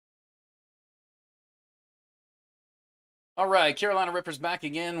All right, Carolina Rippers back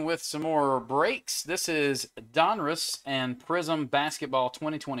again with some more breaks. This is Donruss and Prizm Basketball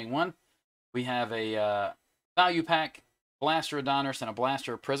 2021. We have a value pack, blaster of Donruss, and a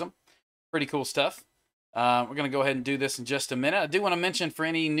blaster of Prizm. Pretty cool stuff. We're going to go ahead and do this in just a minute. I do want to mention for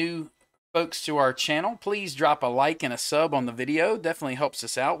any new folks to our channel, please drop a like and a sub on the video. Definitely helps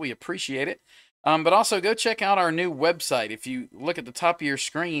us out. We appreciate it. But also go check out our new website. If you look at the top of your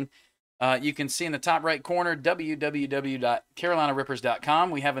screen, you can see in the top right corner, www.carolinarippers.com.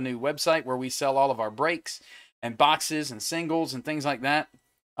 We have a new website where we sell all of our breaks and boxes and singles and things like that.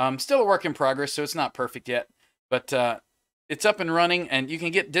 Still a work in progress, so it's not perfect yet. But it's up and running, and you can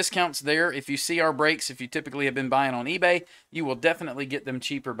get discounts there. If you see our breaks, if you typically have been buying on eBay, you will definitely get them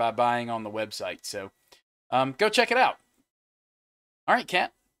cheaper by buying on the website. So go check it out. All right,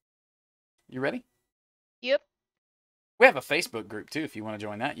 Kat. You ready? Yep. We have a Facebook group, too, if you want to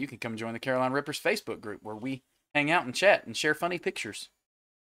join that. You can come join the Carolina Rippers Facebook group where we hang out and chat and share funny pictures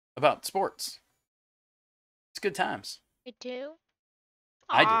about sports. It's good times. You do?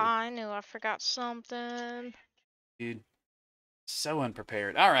 I do. I knew I forgot something. Dude, so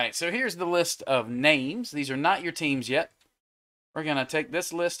unprepared. All right, so here's the list of names. These are not your teams yet. We're going to take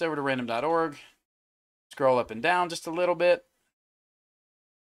this list over to random.org, scroll up and down just a little bit.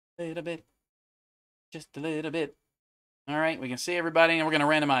 Just a little bit. All right, we can see everybody, and we're going to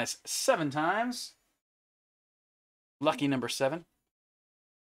randomize 7 times. Lucky number 7.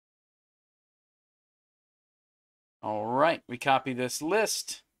 All right, we copy this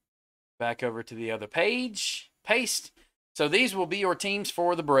list back over to the other page. Paste. So these will be your teams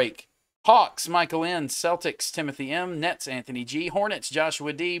for the break. Hawks, Michael N. Celtics, Timothy M. Nets, Anthony G. Hornets,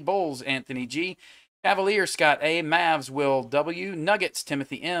 Joshua D. Bulls, Anthony G. Cavaliers, Scott A. Mavs, Will W. Nuggets,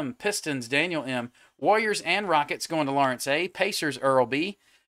 Timothy M. Pistons, Daniel M. Warriors and Rockets going to Lawrence A. Pacers, Earl B.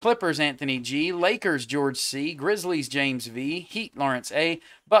 Clippers, Anthony G. Lakers, George C. Grizzlies, James V. Heat, Lawrence A.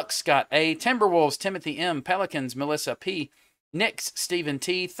 Bucks, Scott A. Timberwolves, Timothy M. Pelicans, Melissa P. Knicks, Stephen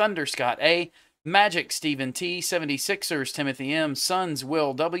T. Thunder, Scott A. Magic, Stephen T. 76ers, Timothy M. Suns,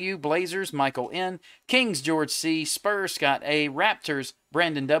 Will W. Blazers, Michael N. Kings, George C. Spurs, Scott A. Raptors,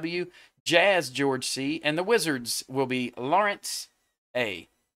 Brandon W. Jazz, George C. And the Wizards will be Lawrence A.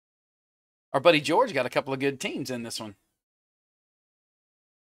 Our buddy George got a couple of good teams in this one.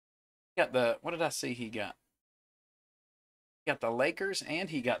 Got the, what did I see he got? He got the Lakers and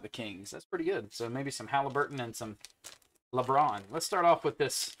he got the Kings. That's pretty good. So maybe some Halliburton and some LeBron. Let's start off with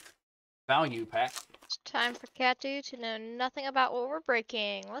this value pack. It's time for Katu to know nothing about what we're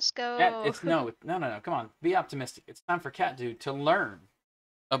breaking. Let's go. No. Come on. Be optimistic. It's time for Katu to learn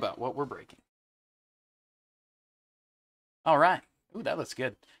about what we're breaking. All right. Ooh, that looks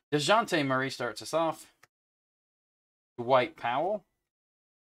good. DeJounte Murray starts us off. Dwight Powell.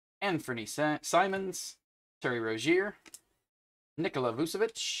 Anthony Simons. Terry Rozier. Nikola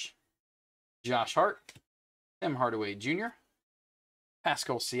Vucevic. Josh Hart. Tim Hardaway Jr.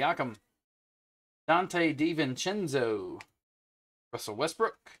 Pascal Siakam. Dante DiVincenzo. Russell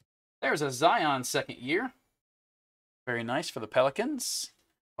Westbrook. There's a Zion second year. Very nice for the Pelicans.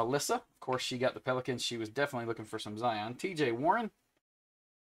 Melissa, of course, she got the Pelicans. She was definitely looking for some Zion. TJ Warren.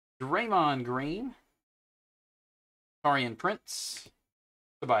 Draymond Green. Taurean Prince.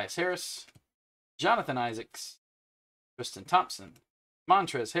 Tobias Harris. Jonathan Isaacs. Tristan Thompson.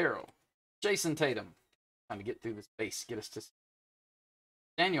 Montrezl Harrell. Jason Tatum. Trying to get through this base. Get us to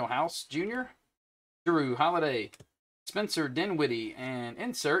Daniel House Jr. Drew Holiday. Spencer Dinwiddie. And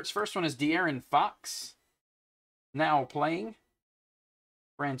inserts. First one is De'Aaron Fox. Now playing.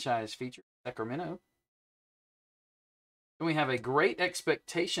 Franchise feature. Sacramento. Then we have a Great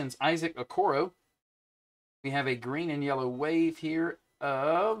Expectations Isaac Okoro. We have a green and yellow wave here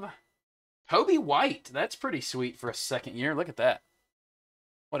of Kobe White. That's pretty sweet for a second year. Look at that.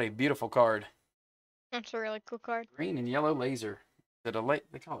 What a beautiful card. That's a really cool card. Green and yellow laser. Is it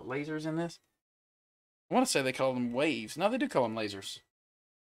they call it lasers in this? I want to say they call them waves. No, they do call them lasers.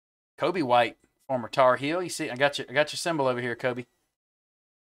 Kobe White, former Tar Heel. You see, I got your symbol over here, Kobe.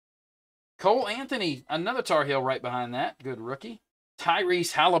 Cole Anthony, another Tar Heel right behind that. Good rookie.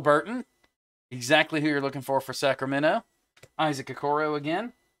 Tyrese Halliburton. Exactly who you're looking for Sacramento. Isaac Okoro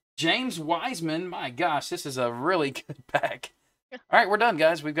again. James Wiseman. My gosh, this is a really good pack. All right, we're done,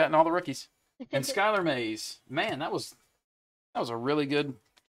 guys. We've gotten all the rookies. And Skylar Mays. Man, that was a really good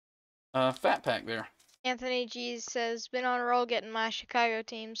fat pack there. Anthony G says, been on a roll getting my Chicago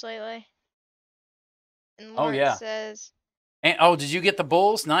teams lately. And Oh, Lawrence yeah. says, And, oh, did you get the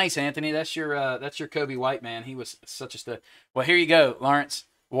Bulls? Nice, Anthony. That's your Kobe White, man. He was such a stud. Well, here you go, Lawrence.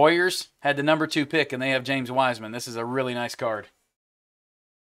 Warriors had the number 2 pick, and they have James Wiseman. This is a really nice card.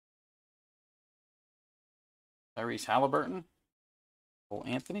 Tyrese Halliburton. Cole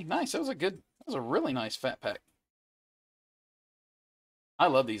Anthony. Nice. That was a really nice fat pack. I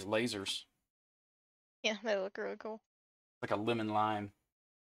love these lasers. Yeah, they look really cool. Like a lemon lime.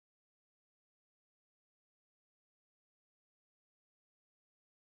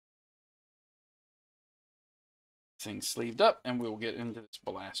 Thing sleeved up, and we'll get into this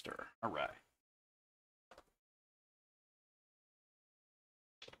blaster. All right.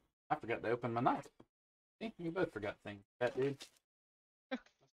 I forgot to open my knife. See, you both forgot things. That dude.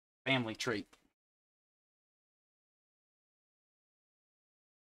 Family trait.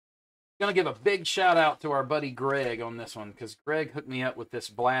 Gonna give a big shout out to our buddy Greg on this one, because Greg hooked me up with this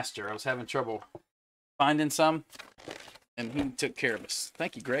blaster. I was having trouble finding some, and he took care of us.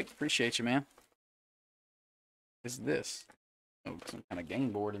 Thank you, Greg. Appreciate you, man. What is this? Oh, some kind of game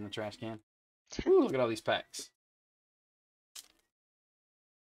board in the trash can. Ooh, look at all these packs.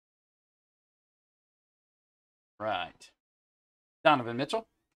 Right. Donovan Mitchell,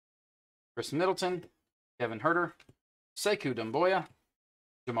 Chris Middleton, Kevin Huerter, Sekou Doumbouya,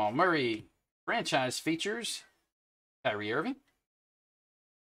 Jamal Murray, franchise features, Kyrie Irving,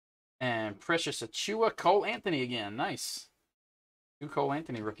 and Precious Achiuwa, Cole Anthony again. Nice. 2 Cole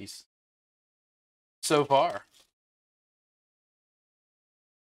Anthony rookies so far.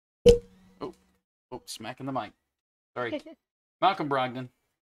 Oh, smacking the mic. Sorry. Malcolm Brogdon.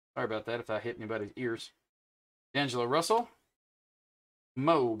 Sorry about that if I hit anybody's ears. D'Angelo Russell.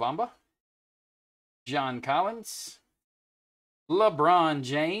 Mo Bamba. John Collins. LeBron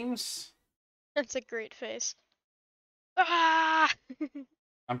James. That's a great face. Ah!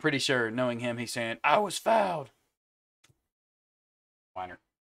 I'm pretty sure, knowing him, he's saying, I was fouled. Whiner.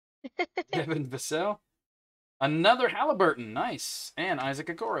 Devin Vassell. Another Halliburton. Nice. And Isaac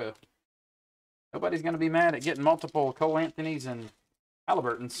Okoro. Nobody's going to be mad at getting multiple Cole Anthonys and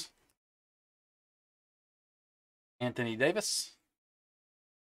Halliburtons. Anthony Davis.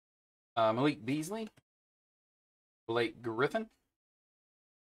 Malik Beasley. Blake Griffin.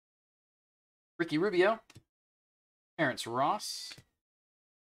 Ricky Rubio. Terrence Ross.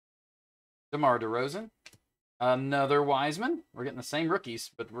 DeMar DeRozan. Another Wiseman. We're getting the same rookies,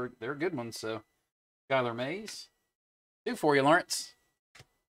 but they're good ones, so. Skylar Mays. 2 for you, Lawrence.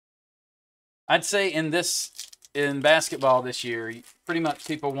 I'd say in basketball this year, pretty much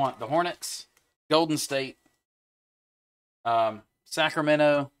people want the Hornets, Golden State,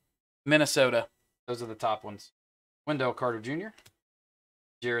 Sacramento, Minnesota. Those are the top ones. Wendell Carter Jr.,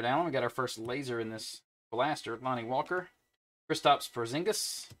 Jared Allen. We got our first laser in this blaster. Lonnie Walker, Kristaps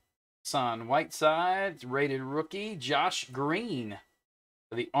Porzingis, Son Whiteside, rated rookie, Josh Green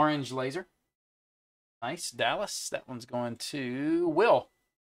for the orange laser. Nice. Dallas. That one's going to Will.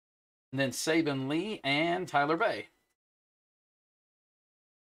 And then Saban Lee and Tyler Bay.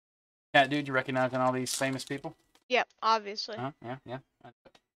 Cat dude, you recognizing all these famous people? Yep, obviously. Yeah.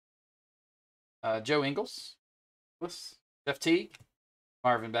 Joe Ingles, Jeff Teague,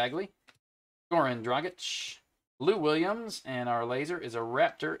 Marvin Bagley, Goran Dragic, Lou Williams, and our laser is a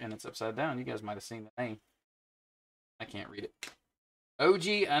Raptor, and it's upside down. You guys might have seen the name. I can't read it. OG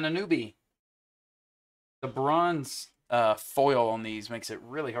Anunoby. The bronze foil on these makes it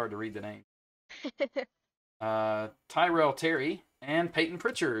really hard to read the name. Tyrell Terry and Peyton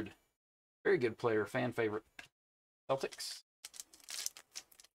Pritchard. Very good player, fan favorite. Celtics.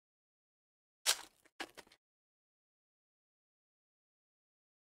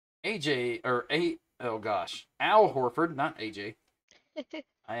 Al Horford, not AJ.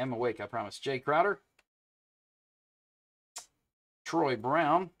 I am awake, I promise. Jay Crowder. Troy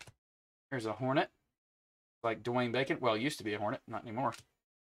Brown. Here's a Hornet. Like Dwayne Bacon. Well, used to be a Hornet, not anymore.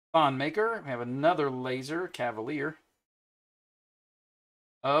 Thon Maker. We have another laser Cavalier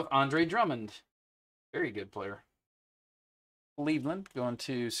of Andre Drummond. Very good player. Cleveland going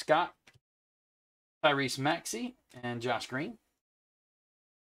to Scott, Tyrese Maxey, and Josh Green.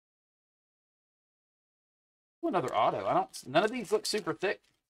 Another auto. None of these look super thick.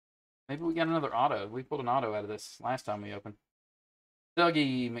 Maybe we got another auto. We pulled an auto out of this last time we opened.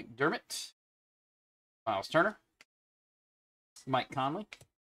 Dougie McDermott. Miles Turner. Mike Conley.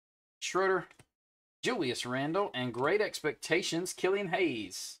 Schroeder. Julius Randle. And Great Expectations, Killian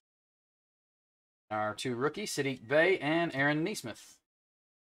Hayes. Our 2 rookies, Sadiq Bey and Aaron Nesmith.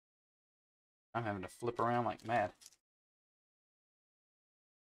 I'm having to flip around like mad.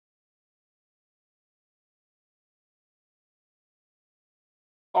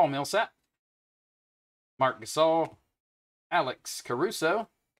 Paul Millsap. Mark Gasol. Alex Caruso.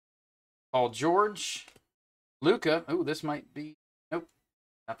 Paul George. Luka. Oh, this might be... Nope.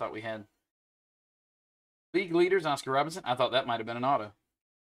 I thought we had... League leaders, Oscar Robinson. I thought that might have been an auto.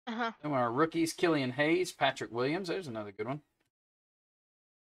 Uh-huh. Then our rookies, Killian Hayes, Patrick Williams. There's another good one.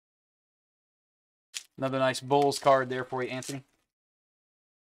 Another nice Bulls card there for you, Anthony.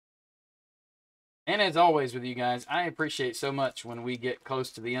 And as always with you guys, I appreciate so much when we get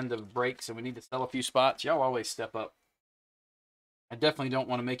close to the end of breaks and we need to sell a few spots. Y'all always step up. I definitely don't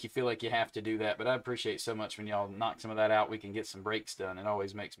want to make you feel like you have to do that, but I appreciate so much when y'all knock some of that out. We can get some breaks done. It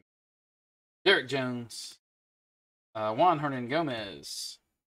always makes me. Derek Jones, Juan Hernan Gomez,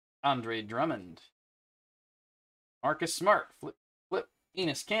 Andre Drummond, Marcus Smart, flip,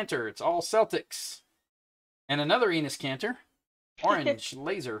 Enes Kanter. It's all Celtics. And another Enes Kanter, orange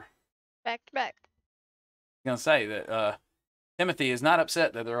laser. Back to back. I'm going to say that Timothy is not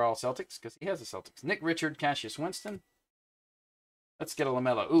upset that they're all Celtics because he has the Celtics. Nick Richard, Cassius Winston. Let's get a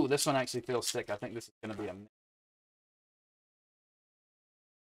LaMelo. Ooh, this one actually feels thick. I think this is going to be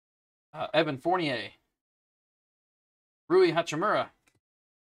a Evan Fournier, Rui Hachimura,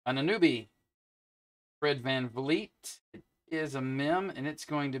 Ananubi, Fred Van Vliet. It is a mem, and it's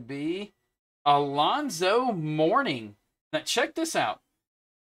going to be Alonzo Mourning. Now, check this out.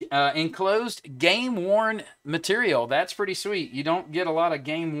 Enclosed game-worn material. That's pretty sweet. You don't get a lot of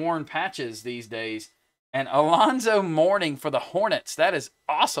game-worn patches these days. And Alonzo Mourning for the Hornets. That is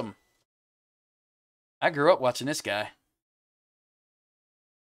awesome. I grew up watching this guy.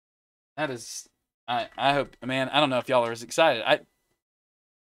 That is, I hope, man, I don't know if y'all are as excited.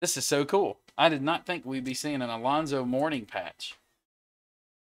 This is so cool. I did not think we'd be seeing an Alonzo Mourning patch.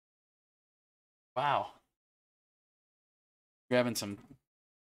 Wow. Grabbing some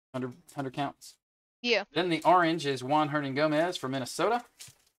 100 counts. Yeah. Then the orange is Juan Hernan Gomez for Minnesota.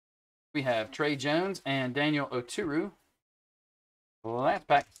 We have Trey Jones and Daniel Oturu. Last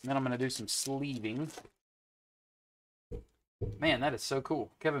pack. Then I'm going to do some sleeving. Man, that is so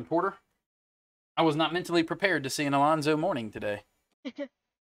cool. Kevin Porter. I was not mentally prepared to see an Alonzo Mourning today.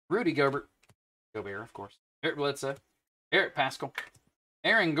 Rudy Gobert. Gobert, of course. Eric Bledsoe. Eric Pascal.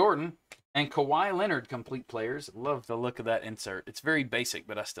 Aaron Gordon. And Kawhi Leonard complete players. Love the look of that insert. It's very basic,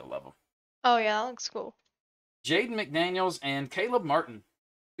 but I still love them. Oh, yeah, that looks cool. Jaden McDaniels and Caleb Martin.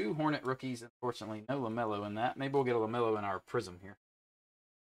 2 Hornet rookies. Unfortunately, no LaMelo in that. Maybe we'll get a LaMelo in our Prizm here.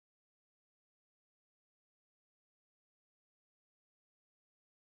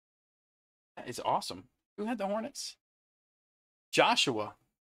 That is awesome. Who had the Hornets? Joshua.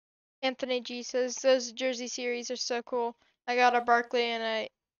 Anthony G says those jersey series are so cool. I got a Barkley and a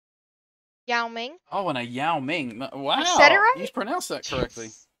Yao Ming. Oh, and a Yao Ming. Wow. I said it right? You pronounced that correctly.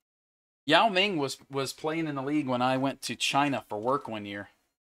 Yes. Yao Ming was playing in the league when I went to China for work one year.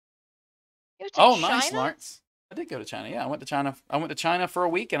 You went to Oh, China? nice, Lawrence. I did go to China. Yeah, I went to China. I went to China for a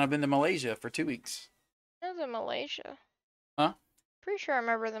week, and I've been to Malaysia for 2 weeks. That was in Malaysia. Huh? Pretty sure I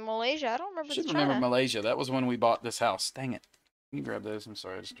remember the Malaysia. I don't remember You the should China. remember Malaysia. That was when we bought this house. Dang it. Can you grab those? I'm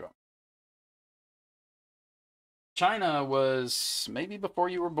sorry, I just dropped. China was maybe before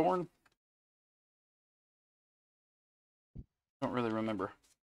you were born. Don't really remember.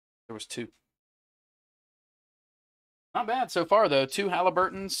 There was 2. Not bad so far, though. 2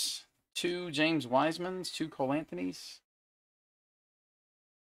 Halliburtons, 2 James Wisemans, 2 Cole Anthonys.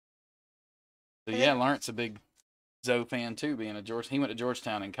 So, yeah, Lawrence a big Zoe fan, too, being a George. He went to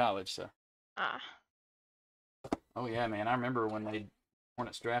Georgetown in college, so. Ah. Oh, yeah, man. I remember when they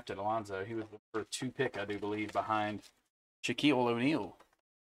Hornets drafted Alonzo. He was the number 2 pick, I do believe, behind Shaquille O'Neal.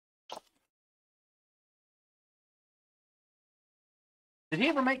 Did he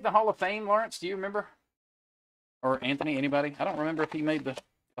ever make the Hall of Fame, Lawrence? Do you remember? Or Anthony, anybody? I don't remember if he made the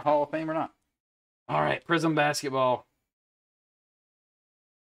Hall of Fame or not. All right, Prizm basketball.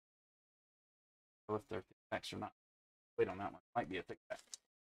 If they're thick packs or not. Wait on that one. Might be a thick pack.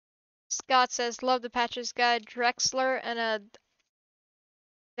 Scott says, love the patches guy, Drexler, and a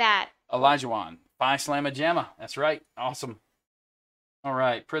that. Elijah Wan. Phi Slamma Jamma. That's right. Awesome. All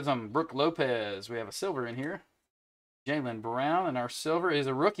right, Prizm Brooke Lopez. We have a silver in here. Jaylen Brown, and our silver is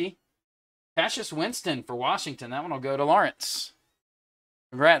a rookie. Cassius Winston for Washington. That one will go to Lawrence.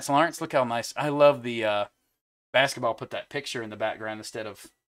 Congrats, Lawrence. Look how nice. I love the basketball put that picture in the background instead of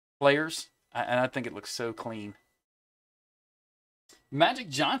players. And I think it looks so clean. Magic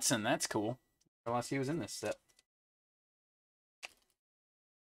Johnson. That's cool. I realized he was in this set.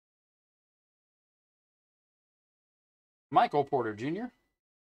 Michael Porter Jr.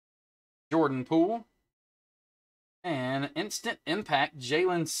 Jordan Poole. And Instant Impact,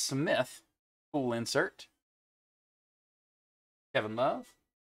 Jalen Smith. Cool insert. Kevin Love.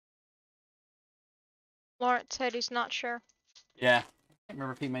 Lawrence said he's not sure. Yeah. I can't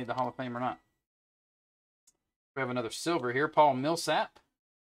remember if he made the Hall of Fame or not. We have another silver here. Paul Millsap.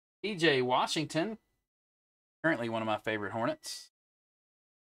 PJ Washington. Currently one of my favorite Hornets.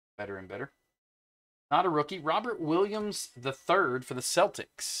 better and better. Not a rookie. Robert Williams III for the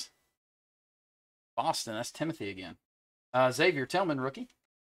Celtics. Boston, that's Timothy again. Xavier Tillman, rookie.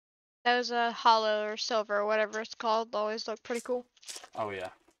 That was a hollow or silver or whatever it's called. Always look pretty cool. Oh, yeah.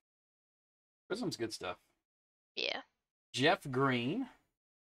 Prizm's good stuff. Yeah. Jeff Green.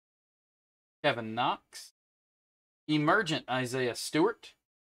 Kevin Knox. Emergent Isaiah Stewart.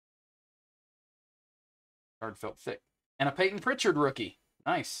 Card felt thick. And a Peyton Pritchard rookie.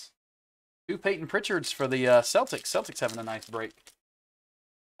 Nice. 2 Peyton Pritchards for the Celtics. Celtics having a nice break.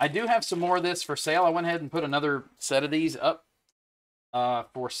 I do have some more of this for sale. I went ahead and put another set of these up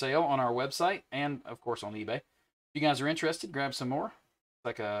for sale on our website and, of course, on eBay. If you guys are interested, grab some more.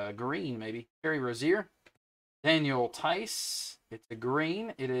 Like a green, maybe. Terry Rozier. Daniel Tice. It's a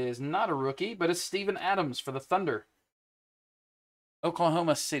green. It is not a rookie, but it's Steven Adams for the Thunder.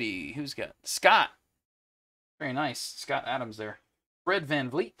 Oklahoma City. Who's got? Scott. Very nice. Scott Adams there. Fred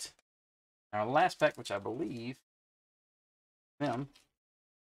VanVleet. Our last pack, which I believe them.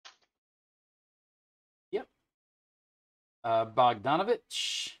 Yep.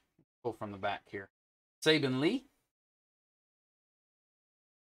 Bogdanovich. Pull from the back here. Saban Lee.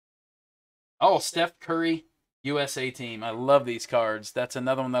 Oh, Steph Curry, USA team. I love these cards. That's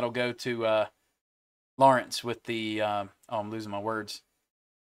another one that'll go to Lawrence with the, oh, I'm losing my words.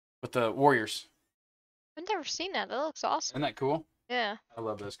 With the Warriors. I've never seen that. That looks awesome. Isn't that cool? Yeah. I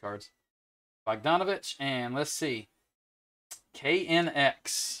love those cards. Bogdanovich, and let's see.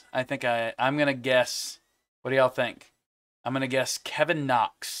 KNX. I think I'm going to guess. What do y'all think? I'm going to guess Kevin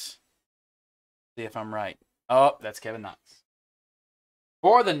Knox. See if I'm right. Oh, that's Kevin Knox.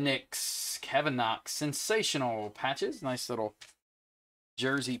 For the Knicks, Kevin Knox. Sensational patches. Nice little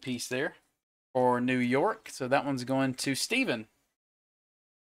jersey piece there. For New York. So that one's going to Steven.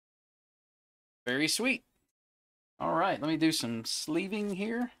 Very sweet. All right, let me do some sleeving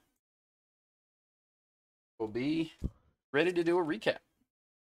here. We'll be ready to do a recap.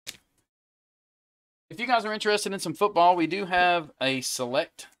 If you guys are interested in some football, we do have a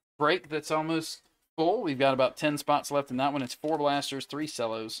select break that's almost full. We've got about 10 spots left in that one. It's 4 blasters, 3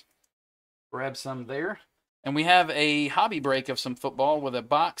 cellos. Grab some there. And we have a hobby break of some football with a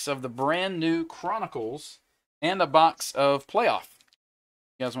box of the brand new Chronicles and a box of Playoff.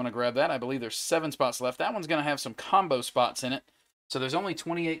 You guys want to grab that? I believe there's 7 spots left. That one's going to have some combo spots in it. So there's only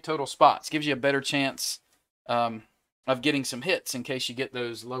 28 total spots. Gives you a better chance of getting some hits in case you get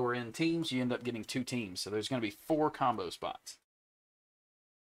those lower end teams. You end up getting 2 teams. So there's going to be 4 combo spots.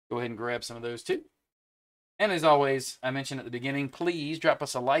 Go ahead and grab some of those too. And as always, I mentioned at the beginning, please drop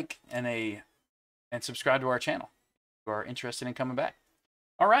us a like and subscribe to our channel if you are interested in coming back.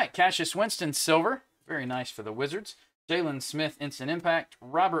 All right, Cassius Winston Silver. Very nice for the Wizards. Jalen Smith Instant Impact.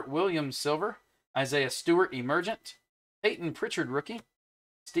 Robert Williams Silver. Isaiah Stewart Emergent. Peyton Pritchard Rookie.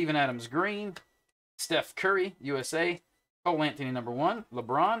 Steven Adams Green. Steph Curry USA. Cole Anthony #1.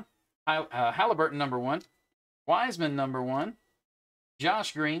 LeBron. Halliburton #1. Wiseman #1.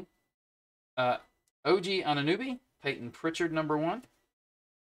 Josh Green. OG Anunoby. Peyton Pritchard #1.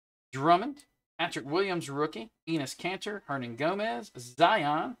 Drummond. Patrick Williams Rookie. Enes Kanter. Hernan Gomez.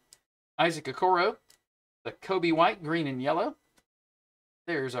 Zion. Isaac Okoro. The Kobe White, green and yellow.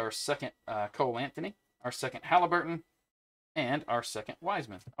 There's our second Cole Anthony, our second Halliburton, and our second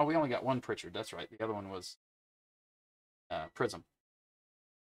Wiseman. Oh, we only got 1 Pritchard. That's right. The other one was Prizm.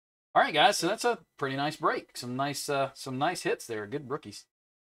 All right, guys. So that's a pretty nice break. Some nice hits there. Good rookies.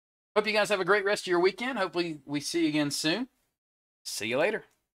 Hope you guys have a great rest of your weekend. Hopefully we see you again soon. See you later.